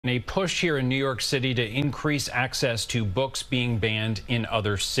A push here in New York City to increase access to books being banned in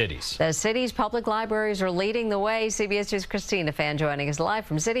other cities. The city's public libraries are leading the way. CBS News' Christina Fan joining us live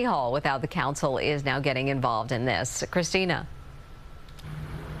from City Hall with how the council is now getting involved in this. Christina.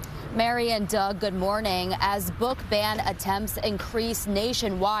 Mary and Doug, good morning. As book ban attempts increase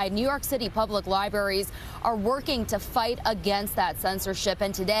nationwide, New York City public libraries are working to fight against that censorship.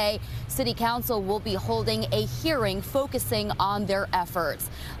 And today, City Council will be holding a hearing focusing on their efforts.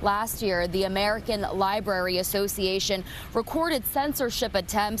 Last year, the American Library Association recorded censorship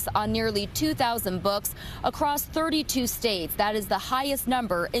attempts on nearly 2,000 books across 32 states. That is the highest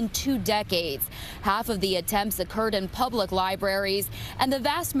number in 2 decades. Half of the attempts occurred in public libraries, and the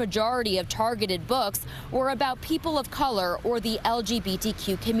vast majority of targeted books were about people of color or the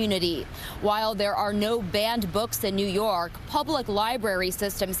LGBTQ community. While there are no banned books in New York, public library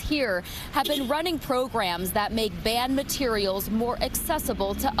systems here have been running programs that make banned materials more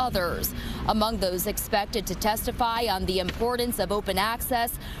accessible to others. Among those expected to testify on the importance of open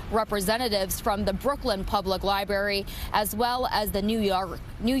access, representatives from the Brooklyn Public Library as well as the New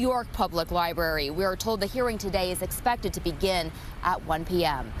York Public Library. We are told the hearing today is expected to begin at 1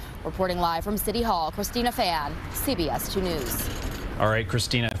 p.m. Reporting live from City Hall, Christina Fan, CBS 2 News. All right,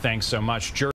 Christina, thanks so much.